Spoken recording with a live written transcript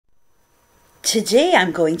Today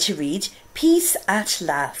I'm going to read Peace at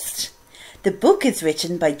Last. The book is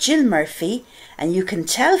written by Jill Murphy, and you can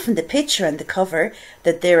tell from the picture on the cover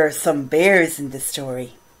that there are some bears in the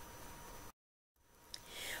story.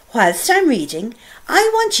 Whilst I'm reading, I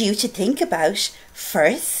want you to think about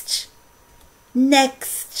first,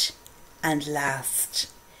 next and last.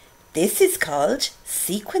 This is called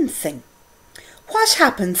sequencing. What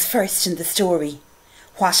happens first in the story?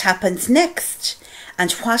 What happens next?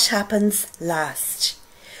 And what happens last?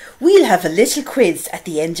 We'll have a little quiz at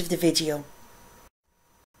the end of the video.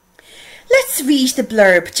 Let's read the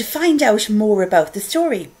blurb to find out more about the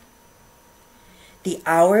story. The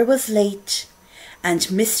hour was late and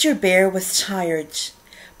Mr. Bear was tired,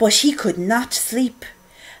 but he could not sleep,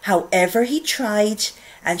 however he tried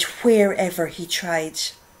and wherever he tried.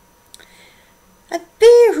 A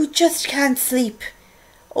bear who just can't sleep.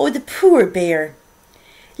 Oh, the poor bear.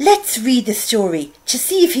 Let's read the story to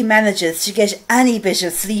see if he manages to get any bit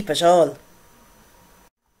of sleep at all.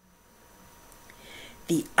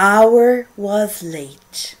 The hour was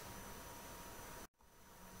late.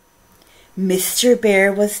 Mr.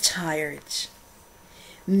 Bear was tired.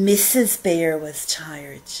 Mrs. Bear was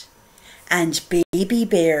tired. And Baby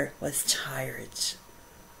Bear was tired.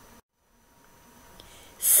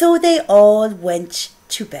 So they all went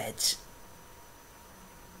to bed.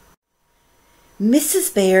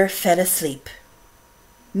 Mrs. Bear fell asleep.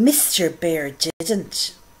 Mr. Bear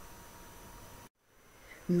didn't.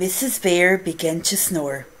 Mrs. Bear began to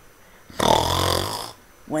snore.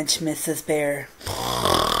 Went Mrs. Bear.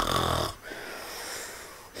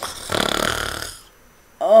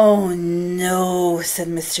 Oh no, said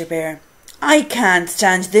Mr. Bear. I can't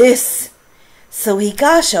stand this. So he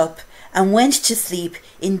got up and went to sleep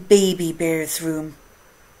in Baby Bear's room.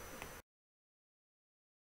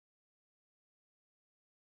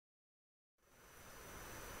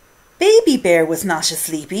 Baby Bear was not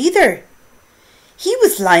asleep either. He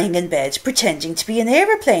was lying in bed pretending to be an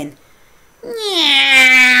aeroplane.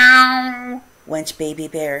 Meow, went Baby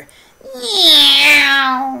Bear.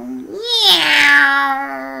 Meow,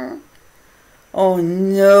 meow. Oh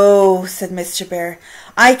no, said Mr. Bear.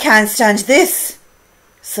 I can't stand this.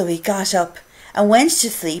 So he got up and went to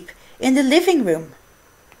sleep in the living room.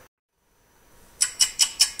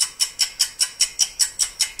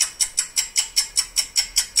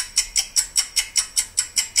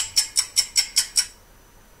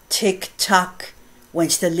 Tick-tock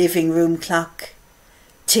went the living room clock.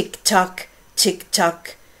 Tick-tock,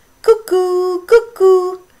 tick-tock, cuckoo,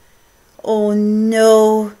 cuckoo. Oh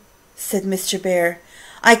no, said Mr. Bear.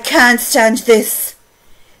 I can't stand this.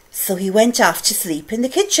 So he went off to sleep in the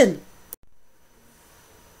kitchen.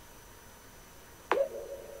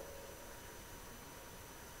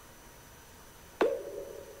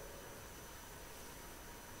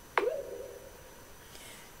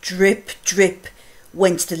 Drip, drip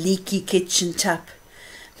went the leaky kitchen tap.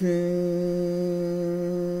 Went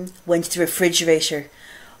the refrigerator.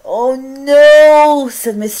 Oh no,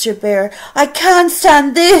 said Mr. Bear. I can't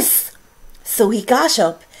stand this. So he got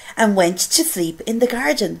up and went to sleep in the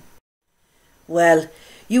garden. Well,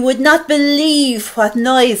 you would not believe what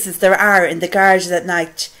noises there are in the garden at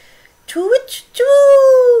night.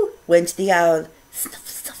 Twit-twoo went the owl. Snuff,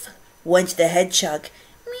 snuffle went the hedgehog.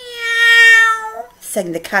 Meow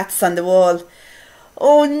sang the cats on the wall.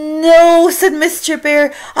 Oh no, said Mr.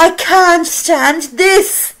 Bear, I can't stand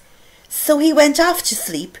this. So he went off to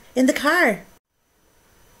sleep in the car.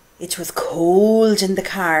 It was cold in the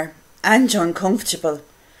car and uncomfortable,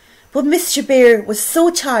 but Mr. Bear was so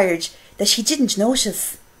tired that he didn't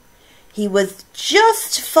notice. He was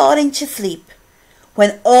just falling to sleep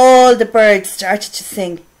when all the birds started to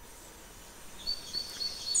sing.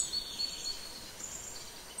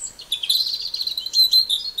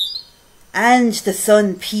 And the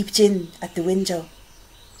sun peeped in at the window.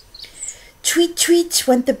 Tweet, tweet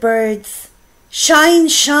went the birds. Shine,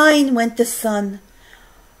 shine went the sun.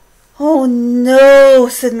 Oh no,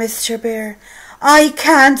 said Mr. Bear. I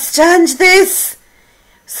can't stand this.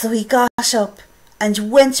 So he got up and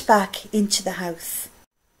went back into the house.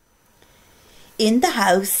 In the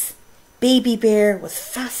house, Baby Bear was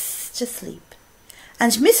fast asleep,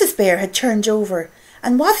 and Mrs. Bear had turned over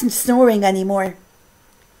and wasn't snoring any more.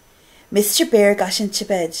 Mr. Bear got into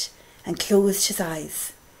bed and closed his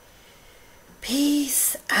eyes.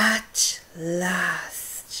 Peace at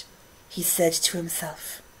last, he said to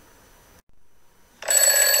himself.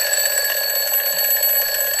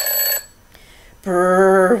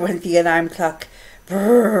 Brrr went the alarm clock.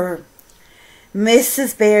 Brrr.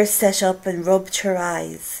 Mrs. Bear sat up and rubbed her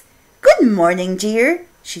eyes. Good morning, dear,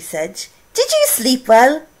 she said. Did you sleep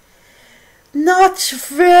well? Not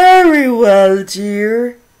very well,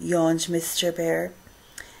 dear, yawned Mr. Bear.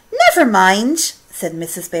 Never mind, said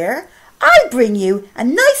Mrs. Bear. I'll bring you a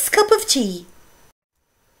nice cup of tea.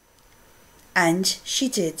 And she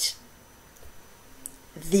did.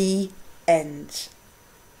 The end.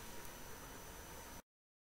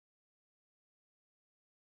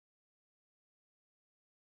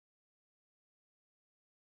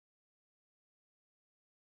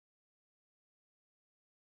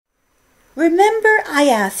 Remember, I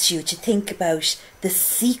asked you to think about the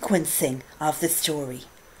sequencing of the story.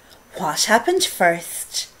 What happened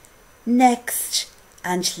first, next,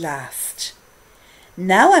 and last?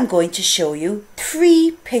 Now I'm going to show you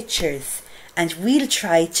 3 pictures and we'll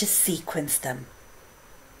try to sequence them.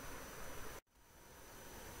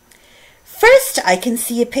 First, I can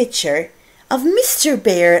see a picture of Mr.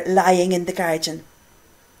 Bear lying in the garden.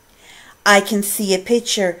 I can see a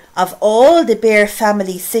picture of all the bear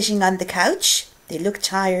family sitting on the couch. They look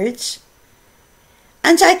tired.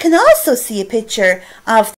 And I can also see a picture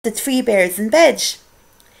of the 3 bears in bed.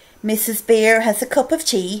 Mrs. Bear has a cup of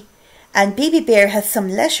tea and Baby Bear has some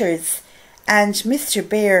letters and Mr.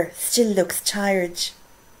 Bear still looks tired.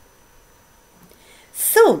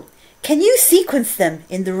 So, can you sequence them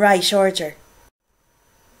in the right order?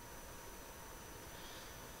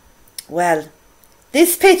 Well,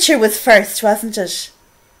 this picture was first, wasn't it?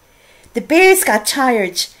 The bears got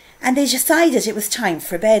tired and they decided it was time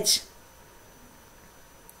for bed.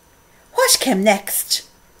 What came next?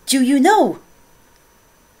 Do you know?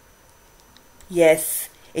 Yes,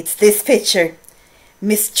 it's this picture.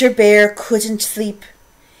 Mr. Bear couldn't sleep.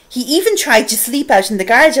 He even tried to sleep out in the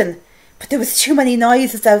garden, but there was too many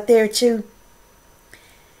noises out there too.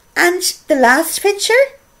 And the last picture?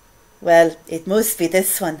 Well, it must be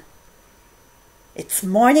this one. It's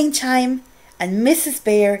morning time and Mrs.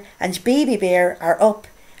 Bear and Baby Bear are up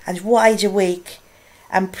and wide awake,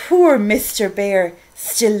 and poor Mr. Bear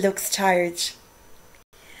still looks tired.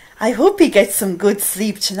 I hope he gets some good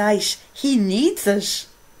sleep tonight. He needs it.